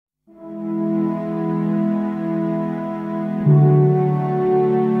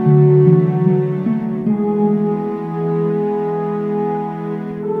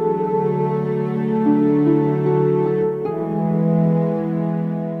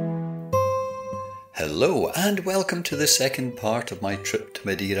Hello and welcome to the second part of my trip to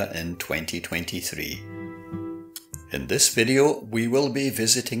Madeira in 2023. In this video we will be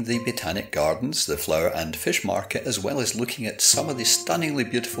visiting the Botanic Gardens, the flower and fish market, as well as looking at some of the stunningly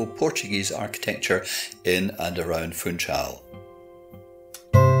beautiful Portuguese architecture in and around Funchal.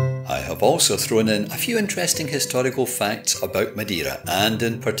 I have also thrown in a few interesting historical facts about Madeira and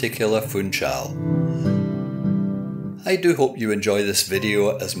in particular Funchal. I do hope you enjoy this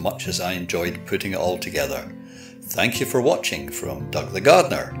video as much as I enjoyed putting it all together. Thank you for watching from Doug the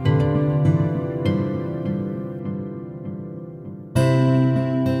Gardener.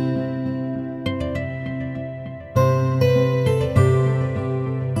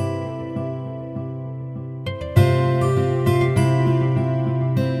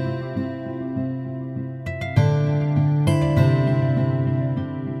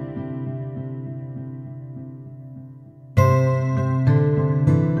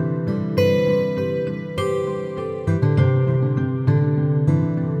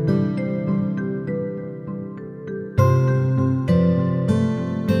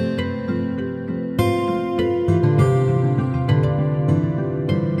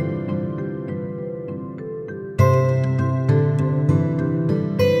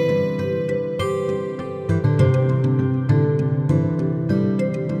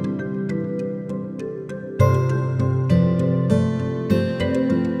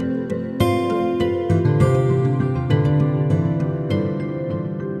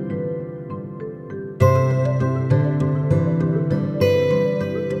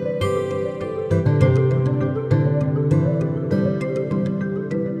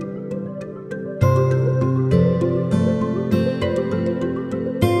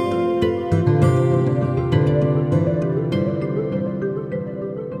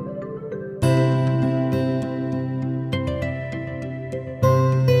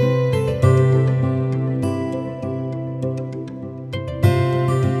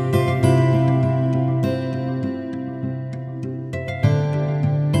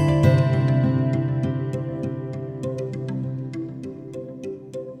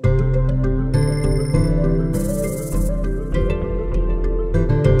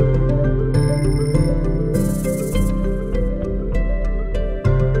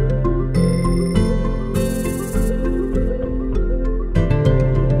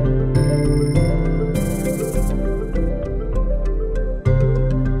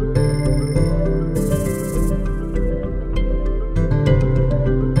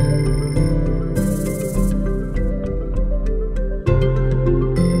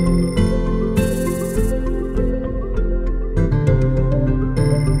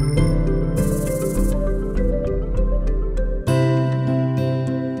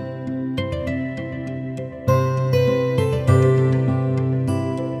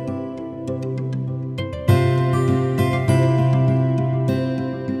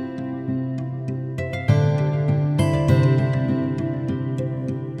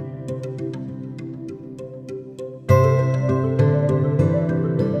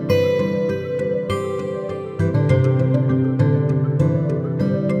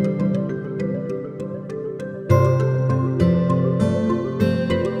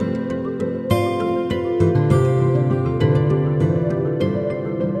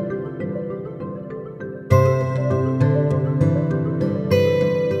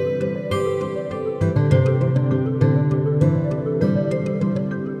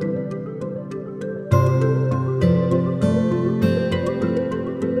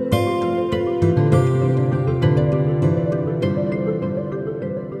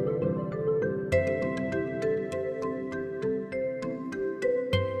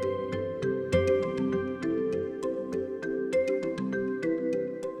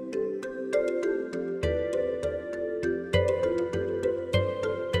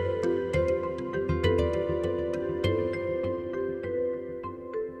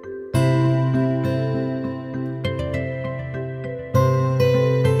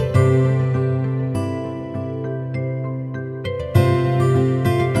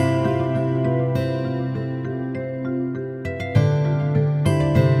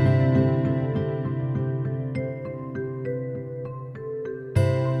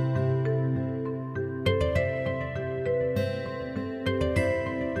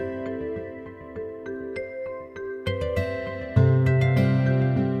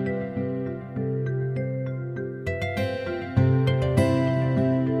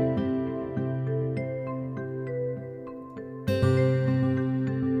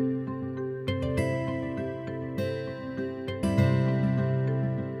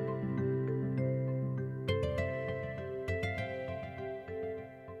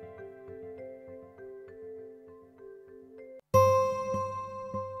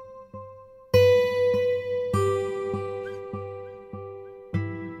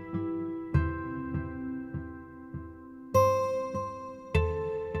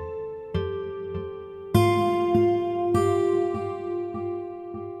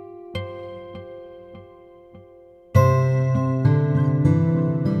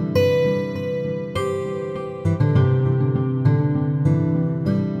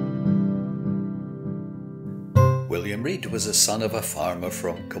 William Reid was the son of a farmer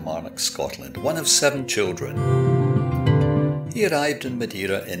from Kilmarnock, Scotland, one of 7 children. He arrived in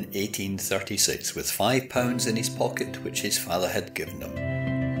Madeira in 1836 with £5 in his pocket which his father had given him.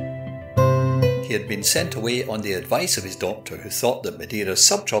 He had been sent away on the advice of his doctor, who thought that Madeira's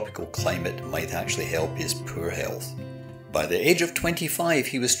subtropical climate might actually help his poor health. By the age of 25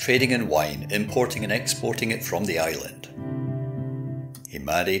 he was trading in wine, importing and exporting it from the island. He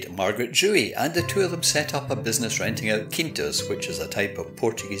married Margaret Dewey, and the two of them set up a business renting out quintas, which is a type of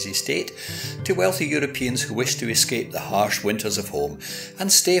Portuguese estate, to wealthy Europeans who wished to escape the harsh winters of home and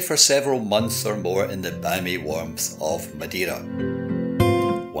stay for several months or more in the balmy warmth of Madeira.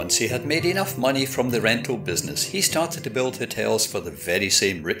 Once he had made enough money from the rental business, he started to build hotels for the very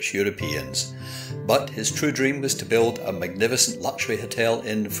same rich Europeans. But his true dream was to build a magnificent luxury hotel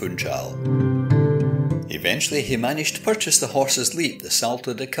in Funchal. Eventually he managed to purchase the Horse's Leap, the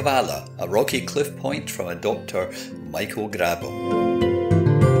Salto de Cavala, a rocky cliff point, from a Dr. Michael Grabo.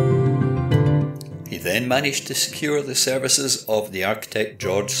 He then managed to secure the services of the architect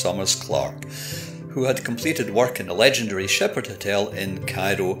George Somers Clark, who had completed work in the legendary Shepherd Hotel in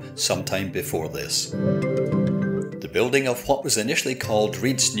Cairo sometime before this. The building of what was initially called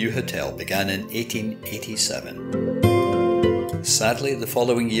Reids' new hotel began in 1887. Sadly, the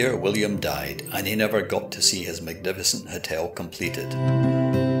following year William died, and he never got to see his magnificent hotel completed.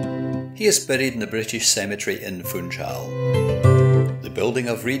 He is buried in the British Cemetery in Funchal. The building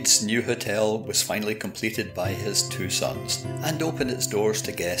of Reids' new hotel was finally completed by his 2 sons, and opened its doors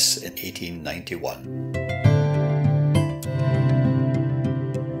to guests in 1891.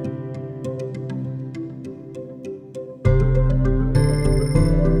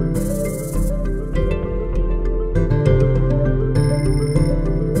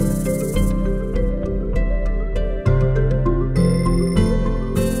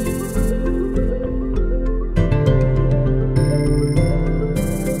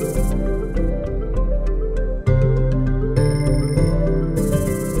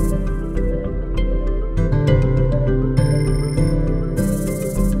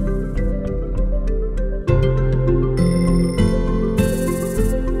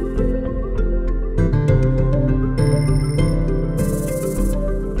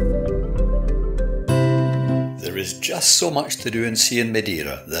 Just so much to do and see in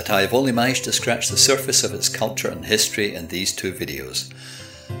Madeira that I have only managed to scratch the surface of its culture and history in these 2 videos.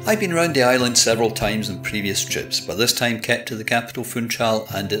 I've been round the island several times in previous trips, but this time kept to the capital Funchal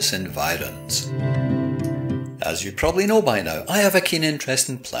and its environs. As you probably know by now, I have a keen interest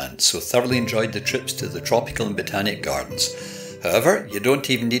in plants, so thoroughly enjoyed the trips to the tropical and botanic gardens. However, you don't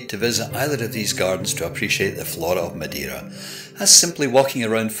even need to visit either of these gardens to appreciate the flora of Madeira, as simply walking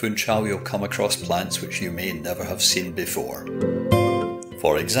around Funchal you'll come across plants which you may never have seen before.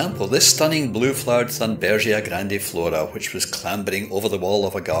 For example, this stunning blue-flowered Thunbergia grandiflora, which was clambering over the wall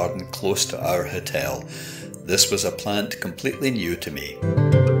of a garden close to our hotel. This was a plant completely new to me.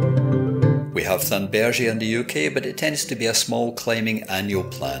 We have Thunbergia in the UK, but it tends to be a small climbing annual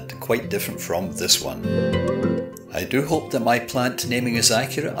plant, quite different from this one. I do hope that my plant naming is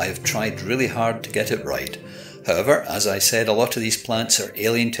accurate. I have tried really hard to get it right. However, as I said, a lot of these plants are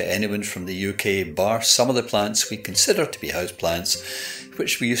alien to anyone from the UK, bar some of the plants we consider to be houseplants,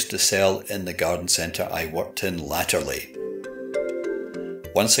 which we used to sell in the garden centre I worked in latterly.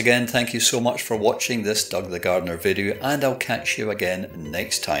 Once again, thank you so much for watching this Doug the Gardener video, and I'll catch you again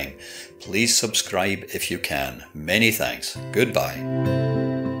next time. Please subscribe if you can. Many thanks. Goodbye.